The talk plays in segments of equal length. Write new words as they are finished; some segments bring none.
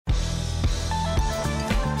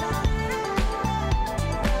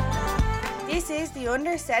is the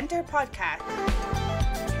Under Center podcast.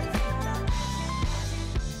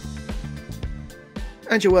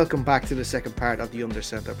 And you're welcome back to the second part of the Under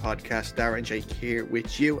Center podcast. Darren Jake here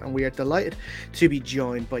with you, and we are delighted to be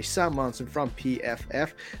joined by Sam Monson from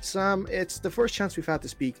PFF. Sam, it's the first chance we've had to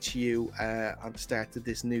speak to you on the start of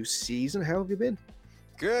this new season. How have you been?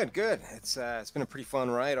 Good. It's been a pretty fun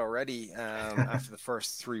ride already. After the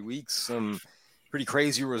first 3 weeks, some pretty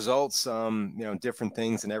crazy results. Different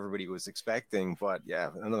things than everybody was expecting. But yeah,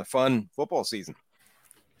 another fun football season.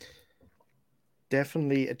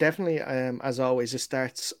 Definitely. As always, it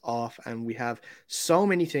starts off, and we have so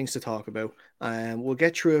many things to talk about. We'll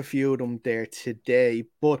get through a few of them there today.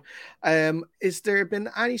 But is there been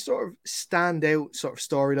any sort of standout sort of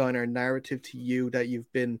storyline or narrative to you that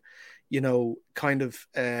you've been, kind of,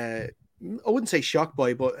 I wouldn't say shocked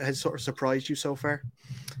by, but has sort of surprised you so far?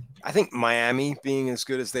 I think Miami being as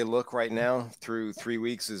good as they look right now through 3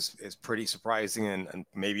 weeks is pretty surprising, and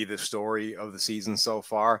maybe the story of the season so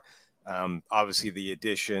far. Obviously, the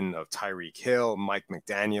addition of Tyreek Hill, Mike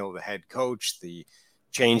McDaniel, the head coach, the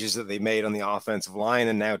changes that they made on the offensive line,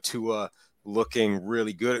 and now Tua looking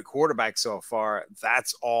really good at quarterback so far.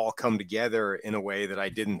 That's all come together in a way that I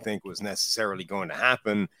didn't think was necessarily going to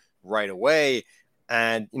happen right away.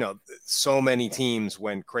 And, so many teams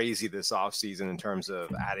went crazy this offseason in terms of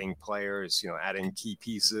adding players, adding key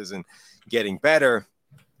pieces and getting better.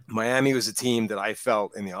 Miami was a team that I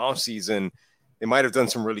felt in the offseason, they might have done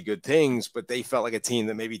some really good things, but they felt like a team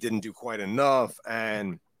that maybe didn't do quite enough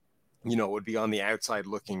and, would be on the outside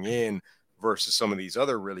looking in versus some of these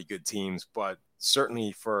other really good teams. But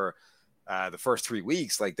certainly for the first 3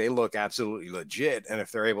 weeks, like they look absolutely legit. And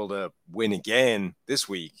if they're able to win again this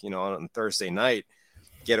week, on Thursday night,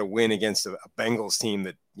 get a win against a Bengals team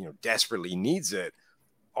that, desperately needs it,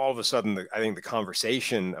 all of a sudden, I think the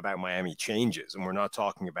conversation about Miami changes. And we're not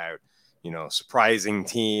talking about, surprising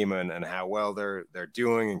team and how well they're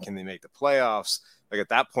doing and can they make the playoffs. Like at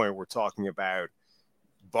that point, we're talking about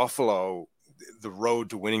Buffalo. The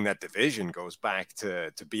road to winning that division goes back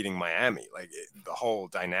to beating Miami. The whole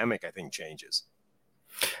dynamic, I think, changes.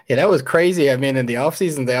 Yeah, that was crazy. I mean, in the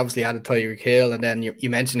offseason, they obviously had a Tyreek Hill, and then you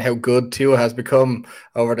mentioned how good Tua has become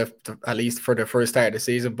over at least for the first start of the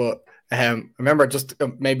season. But I remember just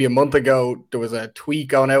maybe a month ago, there was a tweet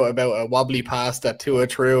going out about a wobbly pass that Tua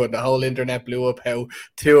threw, and the whole internet blew up how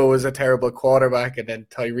Tua was a terrible quarterback. And then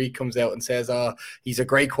Tyreek comes out and says, "Oh, he's a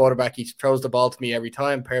great quarterback. He throws the ball to me every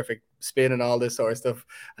time, perfect spin and all this sort of stuff."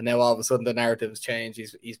 And now all of a sudden the narrative's changed.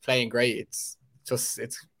 He's playing great. It's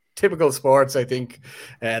typical sports, I think,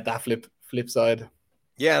 that flip side.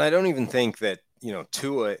 Yeah, and I don't even think that,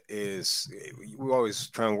 Tua is – we always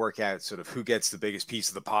try and work out sort of who gets the biggest piece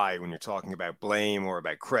of the pie when you're talking about blame or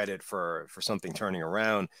about credit for something turning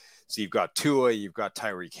around. So you've got Tua, you've got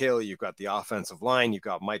Tyreek Hill, you've got the offensive line, you've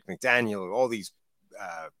got Mike McDaniel, all these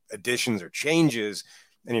additions or changes,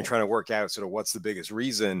 and you're trying to work out sort of what's the biggest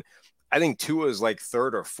reason. I think Tua is like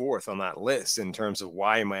third or fourth on that list in terms of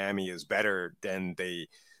why Miami is better than they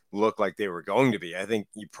 – look like they were going to be. I think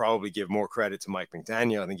you probably give more credit to Mike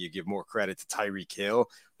McDaniel. I think you give more credit to Tyreek Hill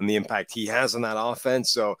and the impact he has on that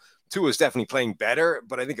offense. So Tua is definitely playing better,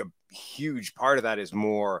 but I think a huge part of that is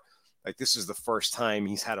more like this is the first time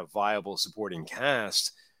he's had a viable supporting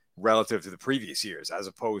cast relative to the previous years, as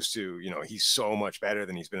opposed to, he's so much better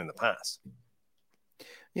than he's been in the past.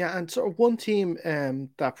 Yeah, and sort of one team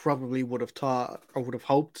that probably would have thought or would have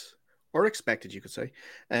hoped or expected, you could say,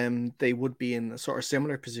 they would be in a sort of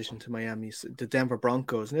similar position to Miami's, the Denver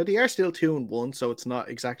Broncos. Now, they are still 2-1, so it's not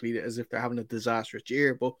exactly as if they're having a disastrous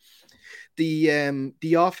year, but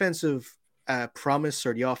the offensive promise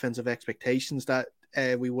or the offensive expectations that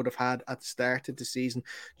we would have had at the start of the season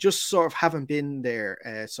just sort of haven't been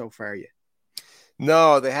there so far yet.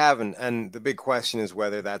 No, they haven't. And the big question is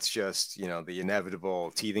whether that's just, the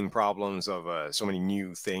inevitable teething problems of so many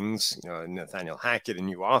new things, Nathaniel Hackett, a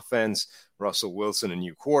new offense, Russell Wilson, a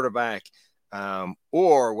new quarterback,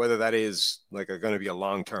 or whether that is going to be a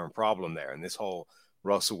long-term problem there. And this whole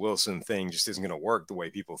Russell Wilson thing just isn't going to work the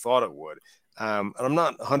way people thought it would. And I'm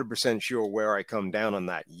not 100% sure where I come down on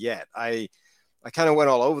that yet. I kind of went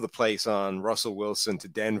all over the place on Russell Wilson to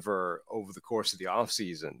Denver over the course of the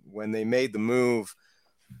offseason. When they made the move,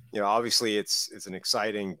 obviously it's an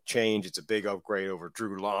exciting change. It's a big upgrade over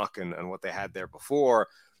Drew Lock and what they had there before.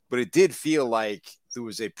 But it did feel like there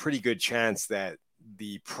was a pretty good chance that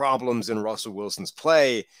the problems in Russell Wilson's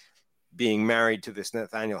play, being married to this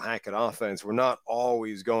Nathaniel Hackett offense, were not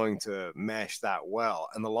always going to mesh that well.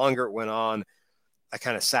 And the longer it went on, I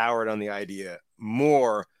kind of soured on the idea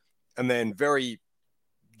more. And then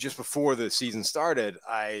just before the season started,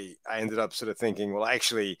 I ended up sort of thinking, well,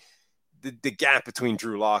 actually, the gap between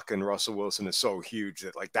Drew Lock and Russell Wilson is so huge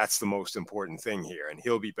that like that's the most important thing here. And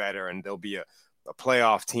he'll be better, and they'll be a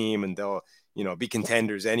playoff team, and they'll be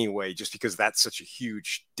contenders anyway, just because that's such a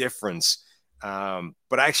huge difference.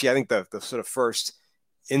 But actually, I think the sort of first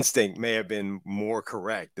instinct may have been more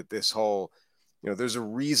correct, that this whole, there's a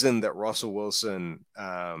reason that Russell Wilson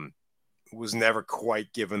was never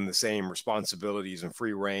quite given the same responsibilities and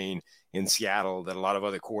free reign in Seattle that a lot of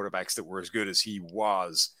other quarterbacks that were as good as he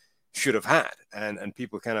was should have had. And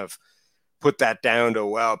people kind of put that down to,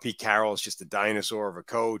 well, Pete Carroll's just a dinosaur of a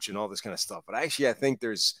coach and all this kind of stuff. But actually, I think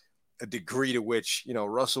there's a degree to which,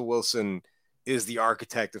 Russell Wilson is the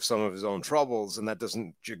architect of some of his own troubles. And that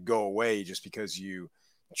doesn't go away just because you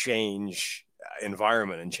change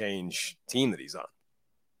environment and change team that he's on.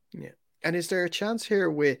 Yeah. And is there a chance here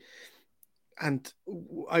and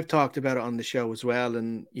I've talked about it on the show as well,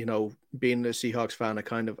 and being a Seahawks fan,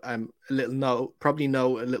 I'm probably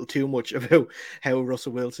know a little too much about how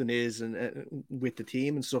Russell Wilson is and with the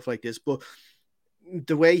team and stuff like this, but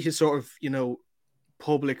the way his sort of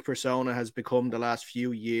public persona has become the last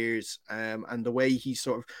few years, and the way he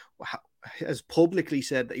sort of has publicly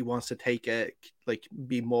said that he wants to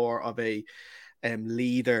be more of a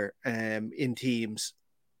leader in teams,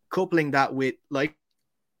 coupling that with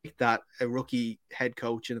that a rookie head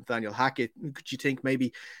coach and Nathaniel Hackett, could you think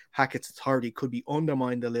maybe Hackett's authority could be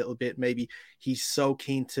undermined a little bit? Maybe he's so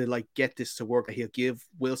keen to get this to work that he'll give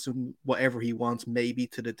Wilson whatever he wants, maybe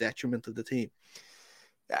to the detriment of the team.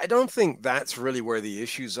 I don't think that's really where the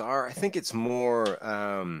issues are. I think it's more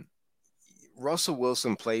Russell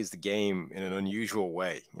Wilson plays the game in an unusual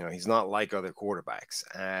way. He's not like other quarterbacks,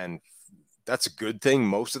 and that's a good thing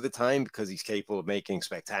most of the time, because he's capable of making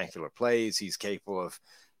spectacular plays.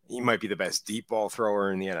 He might be the best deep ball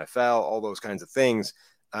thrower in the NFL, all those kinds of things.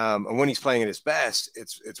 And when he's playing at his best,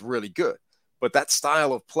 it's really good. But that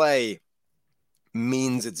style of play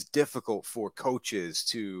means it's difficult for coaches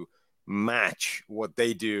to match what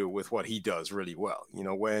they do with what he does really well.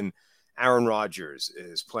 When Aaron Rodgers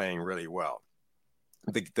is playing really well,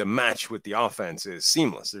 the match with the offense is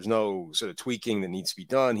seamless. There's no sort of tweaking that needs to be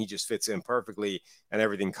done. He just fits in perfectly, and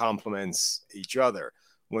everything complements each other.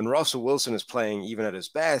 When Russell Wilson is playing even at his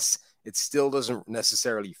best, it still doesn't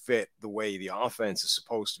necessarily fit the way the offense is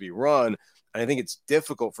supposed to be run. And I think it's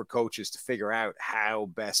difficult for coaches to figure out how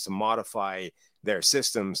best to modify their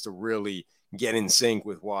systems to really get in sync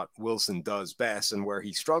with what Wilson does best and where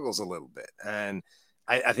he struggles a little bit. And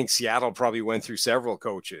I think Seattle probably went through several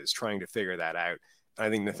coaches trying to figure that out. I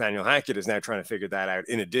think Nathaniel Hackett is now trying to figure that out,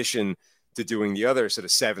 in addition to doing the other sort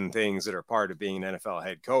of 7 things that are part of being an NFL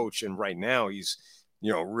head coach. And right now he's,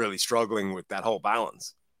 really struggling with that whole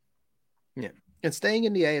balance. Yeah. And staying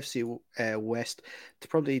in the AFC West, it's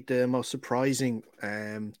probably the most surprising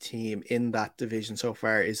team in that division so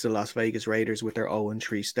far is the Las Vegas Raiders with their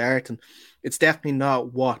 0-3 start. And it's definitely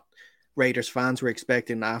not what Raiders fans were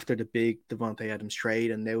expecting after the big Davante Adams trade,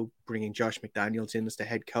 and now bringing Josh McDaniels in as the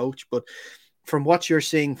head coach. But from what you're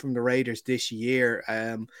seeing from the Raiders this year,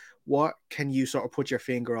 what can you sort of put your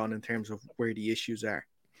finger on in terms of where the issues are?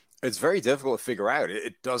 It's very difficult to figure out.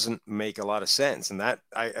 It doesn't make a lot of sense. And that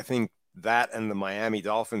I think that and the Miami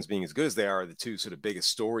Dolphins being as good as they are the two sort of biggest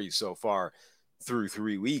stories so far through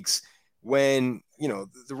 3 weeks, when,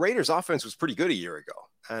 the Raiders offense was pretty good a year ago.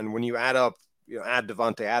 And when you add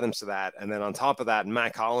Davante Adams to that, and then on top of that,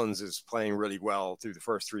 Mac Hollins is playing really well through the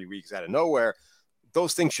first 3 weeks out of nowhere,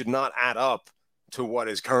 those things should not add up to what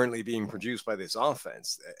is currently being produced by this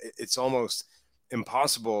offense. It's almost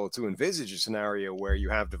impossible to envisage a scenario where you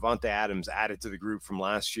have Davante Adams added to the group from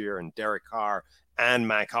last year and Derek Carr and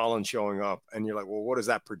Mac Hollins showing up, and you're like, well, what does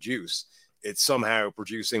that produce? It's somehow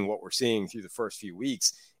producing what we're seeing through the first few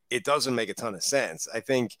weeks. It doesn't make a ton of sense. I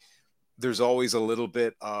think there's always a little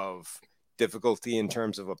bit of difficulty in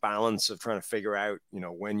terms of a balance of trying to figure out,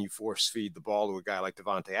 when you force feed the ball to a guy like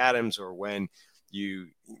Davante Adams, or when you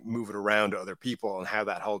move it around to other people, and how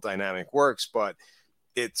that whole dynamic works. But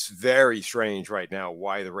it's very strange right now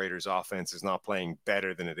why the Raiders offense is not playing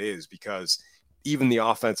better than it is, because even the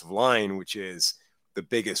offensive line, which is the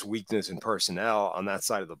biggest weakness in personnel on that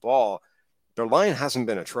side of the ball, their line hasn't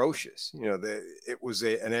been atrocious. It was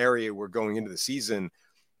an area where going into the season,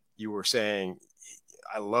 you were saying,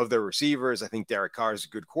 I love their receivers. I think Derek Carr is a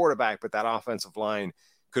good quarterback, but that offensive line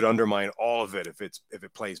could undermine all of it if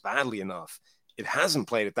it plays badly enough. It hasn't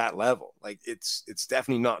played at that level. Like it's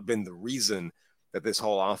definitely not been the reason that this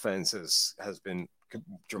whole offense has been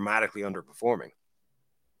dramatically underperforming.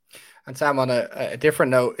 And Sam, on a different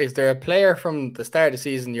note, is there a player from the start of the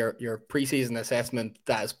season, your preseason assessment,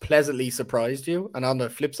 that has pleasantly surprised you? And on the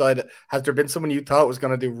flip side, has there been someone you thought was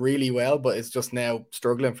going to do really well, but is just now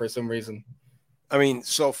struggling for some reason? I mean,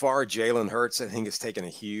 so far, Jalen Hurts, I think, has taken a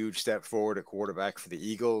huge step forward at quarterback for the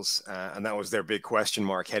Eagles. And that was their big question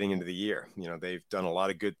mark heading into the year. You know, they've done a lot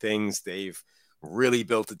of good things. They've really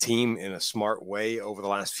built a team in a smart way over the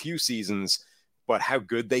last few seasons. But how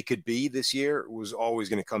good they could be this year was always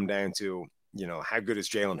going to come down to, you know, how good is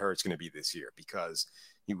Jalen Hurts going to be this year? Because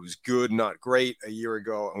he was good, not great a year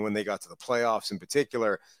ago. And when they got to the playoffs in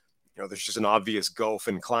particular, you know, there's just an obvious gulf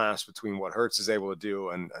in class between what Hurts is able to do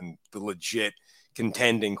and the legit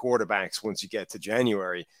contending quarterbacks once you get to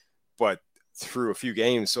January. But through a few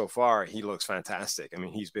games so far, he looks fantastic. I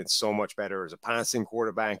mean, he's been so much better as a passing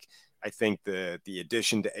quarterback. I think the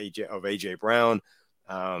addition to AJ Brown,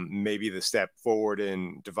 maybe the step forward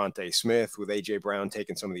in Devontae Smith with AJ Brown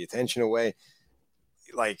taking some of the attention away.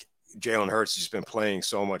 Like, Jalen Hurts has just been playing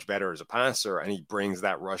so much better as a passer, and he brings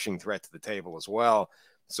that rushing threat to the table as well.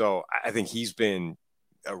 So I think he's been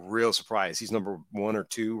a real surprise. He's number 1 or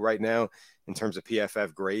 2 right now in terms of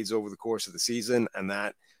PFF grades over the course of the season. And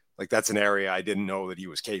that's an area I didn't know that he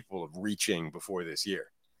was capable of reaching before this year.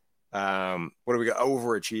 What do we got?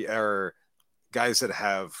 Overachieve guys that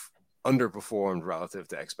have underperformed relative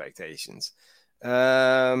to expectations.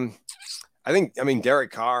 I mean,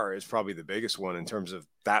 Derek Carr is probably the biggest one in terms of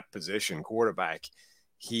that position, quarterback.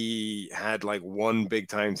 He had like 1 big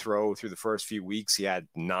time throw through the first few weeks. He had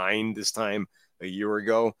 9 this time a year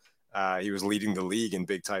ago. He was leading the league in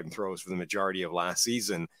big time throws for the majority of last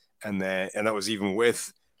season. And that was even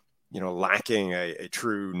with, you know, lacking a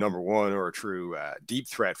true number 1 or a true deep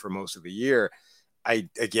threat for most of the year.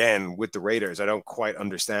 Again, with the Raiders, I don't quite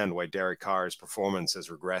understand why Derek Carr's performance has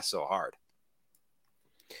regressed so hard.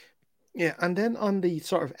 Yeah, and then on the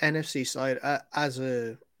sort of NFC side, as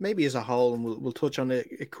a whole, and we'll touch on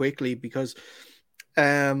it quickly, because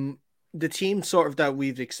the teams sort of that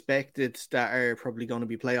we've expected that are probably going to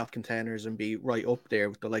be playoff contenders and be right up there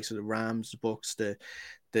with the likes of the Rams, the Bucks,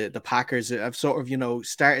 the Packers have sort of, you know,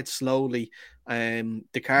 started slowly.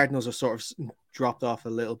 The Cardinals have sort of dropped off a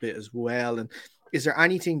little bit as well. And is there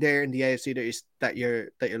anything there in the AFC that you're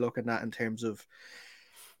looking at in terms of,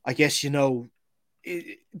 I guess, you know,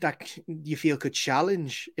 that you feel could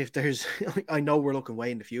challenge if there's, I know we're looking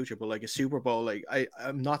way in the future, but like a Super Bowl, like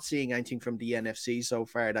I'm not seeing anything from the NFC so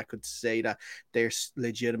far that could say that they're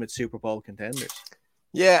legitimate Super Bowl contenders.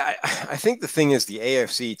 Yeah, I think the thing is the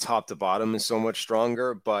AFC top to bottom is so much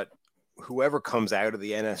stronger, but whoever comes out of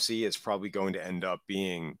the NFC is probably going to end up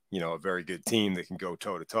being, you know, a very good team that can go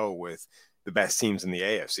toe to toe with the best teams in the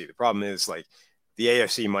AFC. The problem is, like, the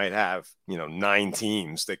AFC might have, you know, 9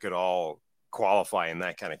 teams that could all qualify in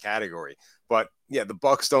that kind of category. But yeah, the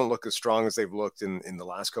Bucks don't look as strong as they've looked in the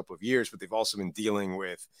last couple of years, but they've also been dealing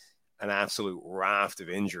with an absolute raft of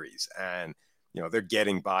injuries, and you know, they're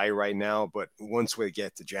getting by right now. But once we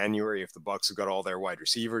get to January, if the Bucks have got all their wide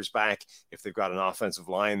receivers back, if they've got an offensive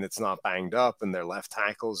line that's not banged up and their left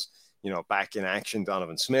tackles, you know, back in action,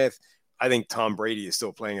 Donovan Smith, I think Tom Brady is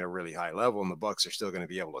still playing at a really high level, and the Bucks are still going to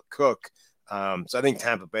be able to cook. So I think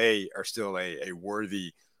Tampa Bay are still a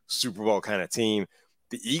worthy Super Bowl kind of team.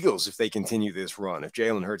 The Eagles, if they continue this run, if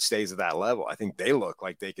Jalen Hurts stays at that level, I think they look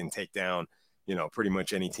like they can take down, you know, pretty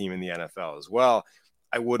much any team in the NFL as well.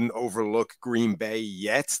 I wouldn't overlook Green Bay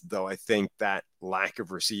yet, though. I think that lack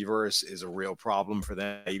of receivers is a real problem for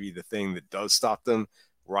them. Maybe the thing that does stop them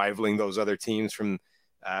rivaling those other teams from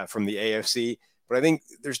the AFC. But I think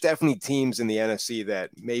there's definitely teams in the NFC that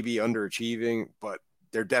may be underachieving, but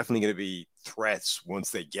they're definitely going to be threats once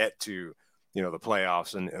they get to, you know, the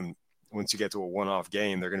playoffs. And once you get to a one-off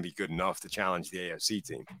game, they're going to be good enough to challenge the AFC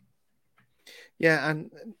team. Yeah,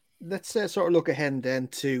 and let's sort of look ahead then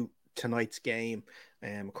to tonight's game.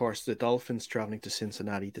 Of course, the Dolphins traveling to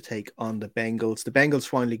Cincinnati to take on the Bengals. The Bengals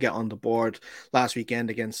finally get on the board last weekend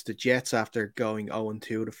against the Jets after going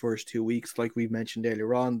 0-2 the first 2 weeks. Like we mentioned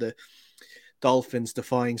earlier on, the Dolphins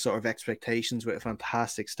defying sort of expectations with a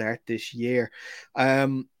fantastic start this year.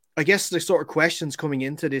 I guess the sort of questions coming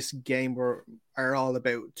into this game are all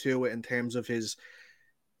about Tua in terms of his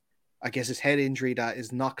head injury that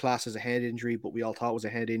is not classed as a head injury, but we all thought was a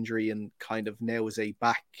head injury and kind of now is a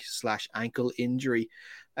back/ankle injury.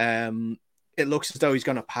 It looks as though he's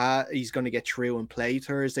going to get through and play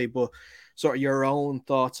Thursday, but sort of your own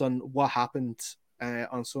thoughts on what happened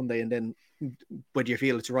on Sunday, and then but you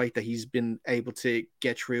feel it's right that he's been able to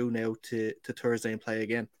get through now to Thursday and play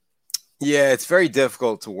again? Yeah, it's very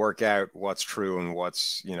difficult to work out what's true and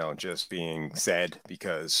what's, you know, just being said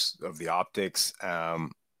because of the optics.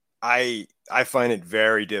 I find it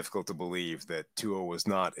very difficult to believe that Tua was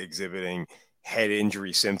not exhibiting head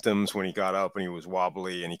injury symptoms when he got up and he was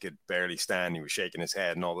wobbly and he could barely stand. He was shaking his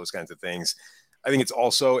head and all those kinds of things. I think it's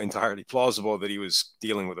also entirely plausible that he was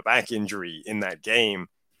dealing with a back injury in that game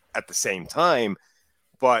at the same time.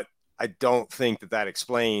 But I don't think that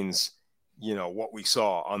explains, what we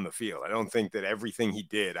saw on the field. I don't think that everything he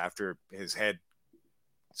did after his head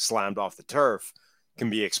slammed off the turf can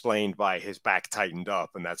be explained by his back tightened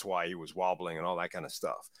up, and that's why he was wobbling and all that kind of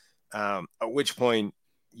stuff. At which point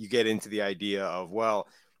you get into the idea of, well,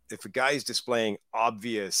 if a guy's displaying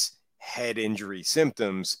obvious head injury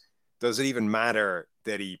symptoms, does it even matter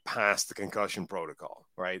that he passed the concussion protocol,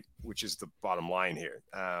 right? Which is the bottom line here.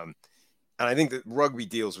 And I think that rugby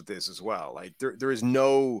deals with this as well. Like there is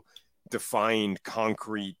no defined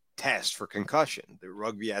concrete test for concussion. The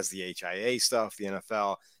rugby has the HIA stuff. The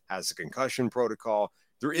NFL has the concussion protocol.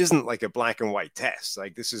 There isn't like a black and white test.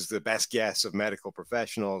 Like this is the best guess of medical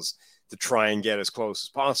professionals to try and get as close as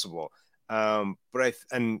possible. But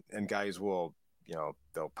guys will,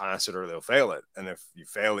 they'll pass it or they'll fail it. And if you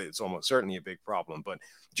fail it, it's almost certainly a big problem. But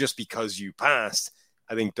just because you passed,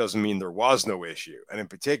 I think doesn't mean there was no issue. And in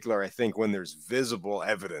particular, I think when there's visible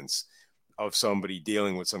evidence of somebody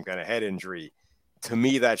dealing with some kind of head injury, to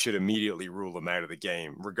me, that should immediately rule them out of the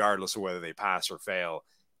game, regardless of whether they pass or fail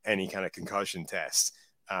any kind of concussion test.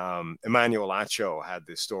 Emmanuel Acho had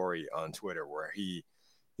this story on Twitter where he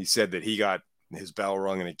said that he got his bell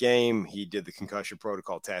rung in a game. He did the concussion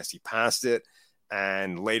protocol test. He passed it.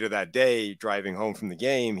 And later that day, driving home from the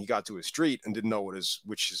game, he got to his street and didn't know was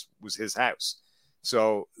his house.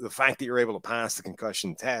 So the fact that you're able to pass the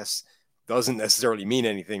concussion test doesn't necessarily mean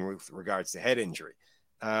anything with regards to head injury.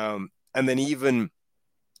 And then even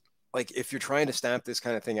like if you're trying to stamp this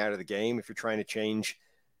kind of thing out of the game, if you're trying to change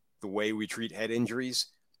the way we treat head injuries,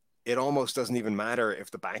 it almost doesn't even matter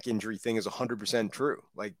if the back injury thing is 100% true.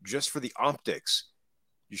 Like just for the optics,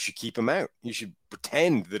 you should keep him out. You should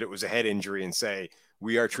pretend that it was a head injury and say,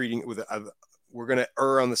 we are treating it with we're going to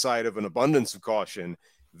err on the side of an abundance of caution.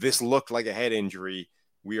 This looked like a head injury.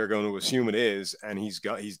 We are going to assume it is, and he's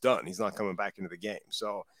done. He's not coming back into the game.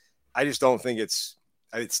 So I just don't think it's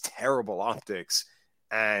terrible optics.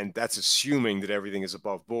 And that's assuming that everything is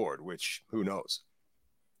above board, which who knows?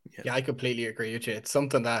 Yeah, I completely agree with you. It's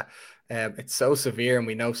something that it's so severe and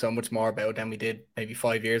we know so much more about than we did maybe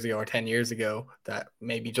 5 years ago or 10 years ago, that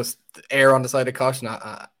maybe just err on the side of caution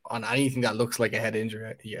on anything that looks like a head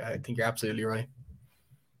injury. Yeah, I think you're absolutely right.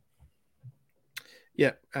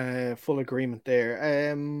 Yeah, full agreement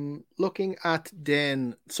there. Looking at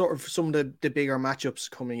then sort of some of the bigger matchups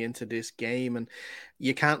coming into this game, and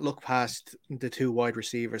you can't look past the two wide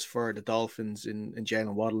receivers for the Dolphins in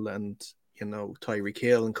Jalen Waddle and Tyreek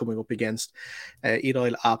Hill, and coming up against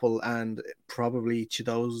Eli Apple and probably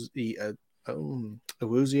Chidozie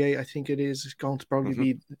Awuzie, I think it is going to probably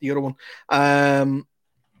be the other one.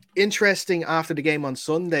 Interesting after the game on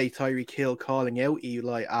Sunday, Tyreek Hill calling out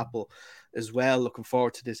Eli Apple as well. Looking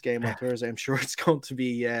forward to this game on Thursday. I'm sure it's going to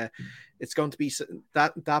be that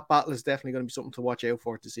battle is definitely going to be something to watch out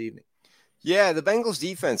for this evening. Yeah, the Bengals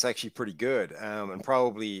defense actually pretty good, and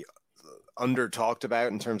probably under talked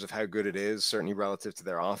about in terms of how good it is, certainly relative to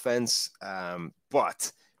their offense.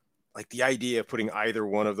 But like the idea of putting either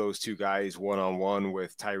one of those two guys one-on-one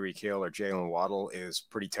with Tyreek Hill or Jalen Waddle is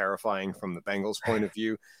pretty terrifying from the Bengals point of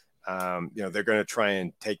view. They're going to try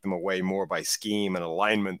and take them away more by scheme and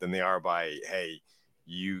alignment than they are by, hey,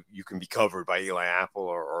 you can be covered by Eli Apple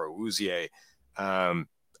or Awuzie.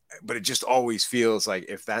 But it just always feels like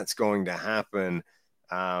if that's going to happen,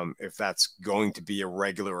 if that's going to be a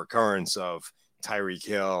regular occurrence of Tyreek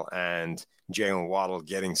Hill and Jalen Waddle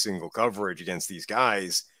getting single coverage against these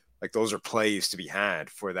guys, like those are plays to be had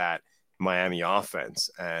for that Miami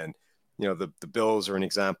offense. And, the Bills are an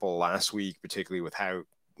example last week, particularly with how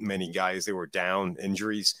many guys they were down,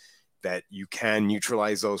 injuries, that you can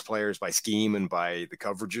neutralize those players by scheme and by the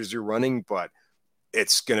coverages you're running. But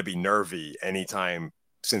it's going to be nervy anytime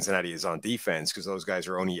Cincinnati is on defense, because those guys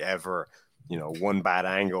are only ever, one bad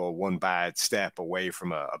angle, one bad step away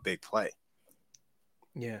from a big play.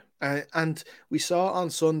 Yeah, and we saw on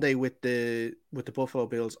Sunday with the Buffalo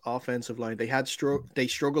Bills offensive line, they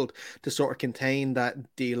struggled to sort of contain that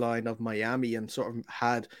D line of Miami, and sort of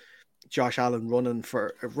had Josh Allen running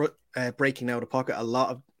for breaking out of pocket a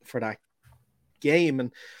lot for that game.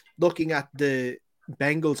 And looking at the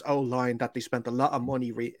Bengals O-line that they spent a lot of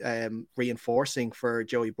money reinforcing for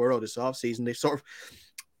Joey Burrow this offseason, they sort of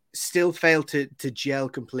still failed to gel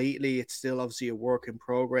completely. It's still obviously a work in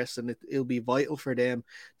progress, and it'll be vital for them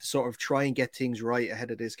to sort of try and get things right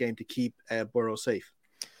ahead of this game to keep Burrow safe.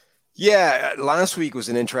 Yeah, last week was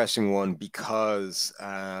an interesting one because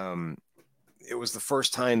it was the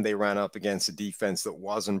first time they ran up against a defense that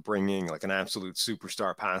wasn't bringing like an absolute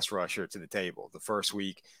superstar pass rusher to the table. The first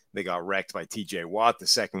week, they got wrecked by TJ Watt. The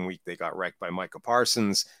second week, they got wrecked by Micah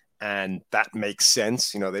Parsons. And that makes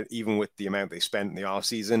sense. That even with the amount they spent in the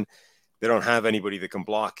offseason, they don't have anybody that can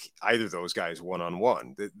block either of those guys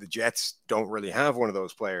one-on-one. The Jets don't really have one of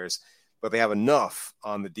those players, but they have enough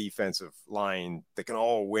on the defensive line that can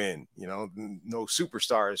all win. No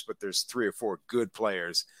superstars, but there's 3 or 4 good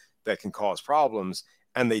players that can cause problems.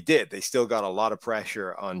 And they did. They still got a lot of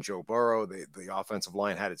pressure on Joe Burrow. The offensive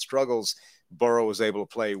line had its struggles. Burrow was able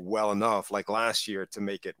to play well enough, like last year, to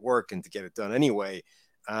make it work and to get it done anyway.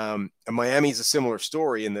 And Miami's a similar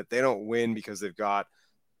story in that they don't win because they've got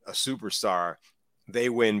a superstar. They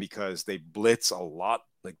win because they blitz a lot.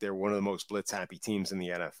 Like they're one of the most blitz happy teams in the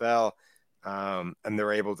NFL. And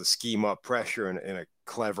they're able to scheme up pressure in a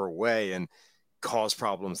clever way and cause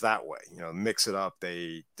problems that way. Mix it up.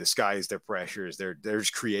 They disguise their pressures. They're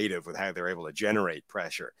just creative with how they're able to generate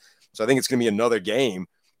pressure. So I think it's going to be another game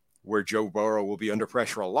where Joe Burrow will be under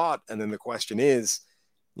pressure a lot. And then the question is,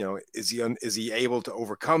 is he able to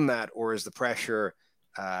overcome that, or is the pressure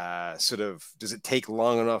does it take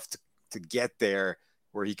long enough to get there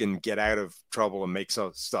where he can get out of trouble and make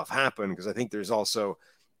some stuff happen? Because I think there's also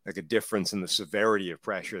like a difference in the severity of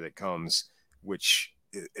pressure that comes, which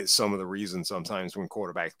is some of the reasons sometimes when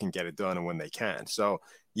quarterbacks can get it done and when they can't. So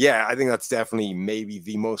yeah, I think that's definitely maybe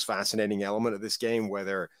the most fascinating element of this game,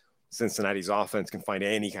 whether Cincinnati's offense can find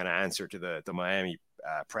any kind of answer to the Miami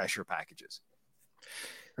pressure packages.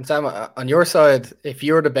 And Sam, on your side, if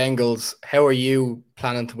you're the Bengals, how are you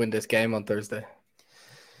planning to win this game on Thursday?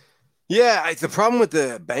 Yeah, the problem with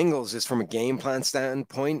the Bengals is from a game plan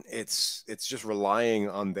standpoint, it's just relying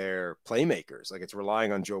on their playmakers. Like it's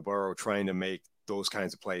relying on Joe Burrow trying to make those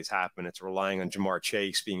kinds of plays happen. It's relying on Jamar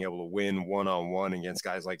Chase being able to win one-on-one against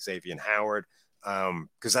guys like Xavier Howard,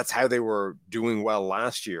 because that's how they were doing well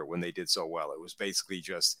last year when they did so well. It was basically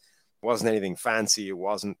just wasn't anything fancy. It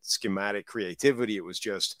wasn't schematic creativity. It was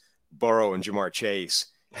just Burrow and Jamar Chase,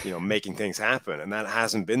 making things happen. And that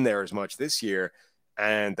hasn't been there as much this year.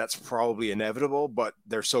 And that's probably inevitable, but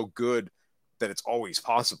they're so good that it's always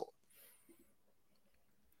possible.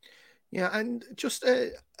 Yeah, and just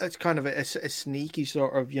it's kind of a sneaky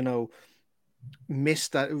sort of, miss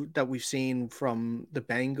that we've seen from the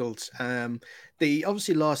Bengals. They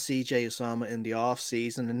obviously lost CJ Uzomah in the off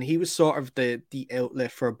season, and he was sort of the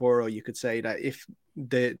outlet for Burrow. You could say that if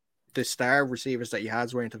the star receivers that he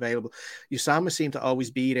has weren't available, Uzomah seemed to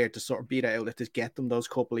always be there to sort of be the outlet to get them those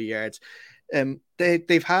couple of yards.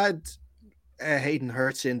 They've had Hayden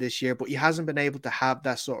Hurst in this year, but he hasn't been able to have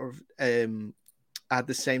that sort of at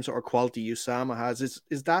the same sort of quality Uzomah has.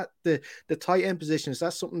 Is that the tight end position? Is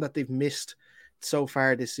that something that they've missed so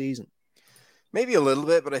far this season? Maybe a little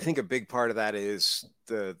bit, but I think a big part of that is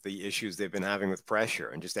the issues they've been having with pressure,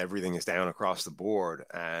 and just everything is down across the board.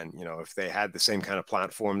 And, if they had the same kind of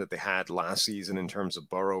platform that they had last season in terms of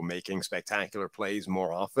Burrow making spectacular plays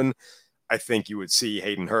more often, I think you would see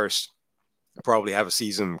Hayden Hurst probably have a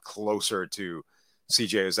season closer to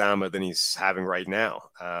CJ Uzomah than he's having right now.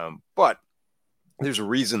 But there's a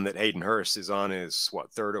reason that Hayden Hurst is on his,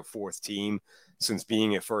 third or fourth team since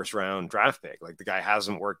being a first round draft pick. Like the guy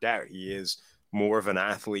hasn't worked out. He is more of an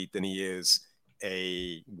athlete than he is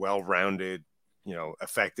a well-rounded,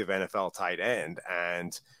 effective NFL tight end.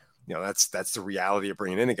 And, that's the reality of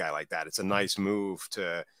bringing in a guy like that. It's a nice move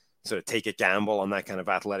to sort of take a gamble on that kind of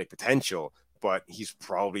athletic potential, but he's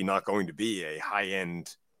probably not going to be a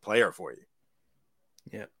high-end player for you.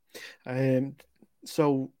 Yeah.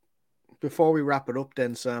 So before we wrap it up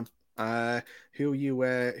then, Sam, who are you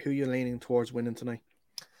leaning towards winning tonight?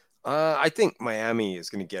 I think Miami is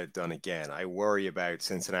going to get it done again. I worry about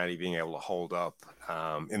Cincinnati being able to hold up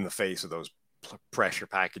in the face of those pressure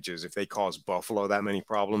packages. If they cause Buffalo that many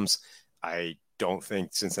problems, I don't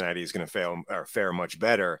think Cincinnati is going to fare much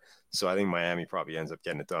better. So I think Miami probably ends up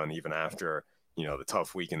getting it done even after, the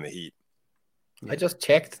tough week in the heat. I just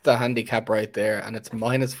checked the handicap right there, and it's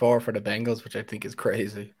 -4 for the Bengals, which I think is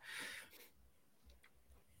crazy.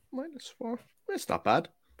 -4. It's not bad.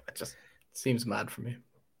 It just seems mad for me.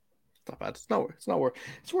 It's not bad. It's not worth.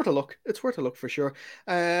 It's worth a look. It's worth a look for sure.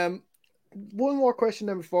 One more question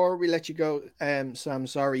then before we let you go, Sam.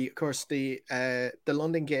 Sorry, of course the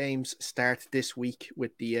London games start this week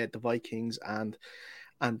with the Vikings and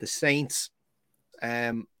the Saints,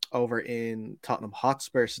 over in Tottenham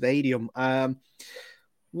Hotspur Stadium.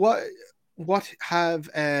 What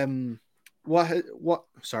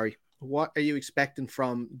are you expecting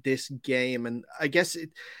from this game? And I guess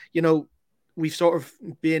we've sort of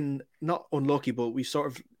been not unlucky, but we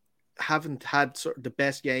sort of haven't had sort of the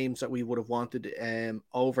best games that we would have wanted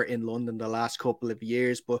over in London the last couple of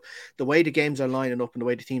years. But the way the games are lining up and the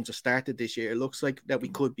way the teams have started this year, it looks like that we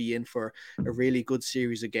could be in for a really good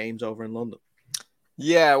series of games over in London.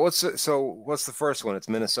 Yeah, what's the first one? It's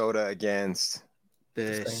Minnesota against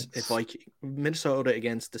Minnesota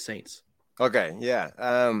against the Saints. Okay, yeah.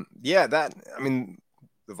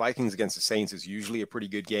 The Vikings against the Saints is usually a pretty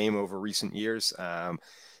good game over recent years.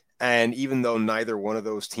 And even though neither one of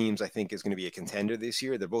those teams, I think, is going to be a contender this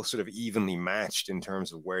year, they're both sort of evenly matched in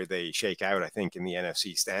terms of where they shake out, I think, in the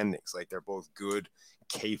NFC standings. Like, they're both good,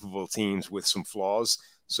 capable teams with some flaws.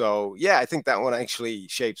 So, yeah, I think that one actually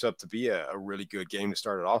shapes up to be a really good game to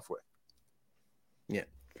start it off with. Yeah,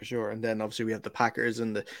 for sure. And then, obviously, we have the Packers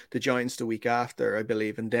and the Giants the week after, I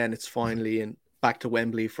believe. And then it's finally back to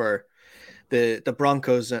Wembley for the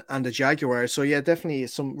Broncos and the Jaguars. So yeah, definitely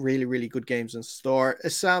some really, really good games in store.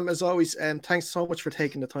 Sam, as always, thanks so much for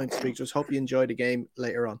taking the time to speak to us. Hope you enjoy the game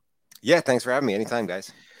later on. Yeah, thanks for having me. Anytime,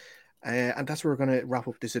 guys. And that's where we're going to wrap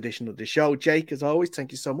up this edition of the show. Jake, as always,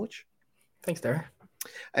 thank you so much. Thanks, Darragh.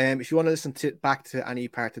 If you want to listen back to any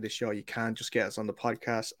part of the show, you can just get us on the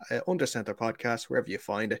podcast, Under Center Podcast, wherever you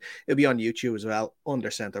find it. It'll be on YouTube as well, Under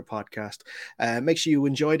Center Podcast. Make sure you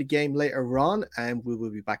enjoy the game later on, and we will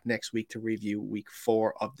be back next week to review week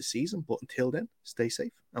 4 of the season. But until then, stay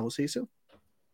safe, and we'll see you soon.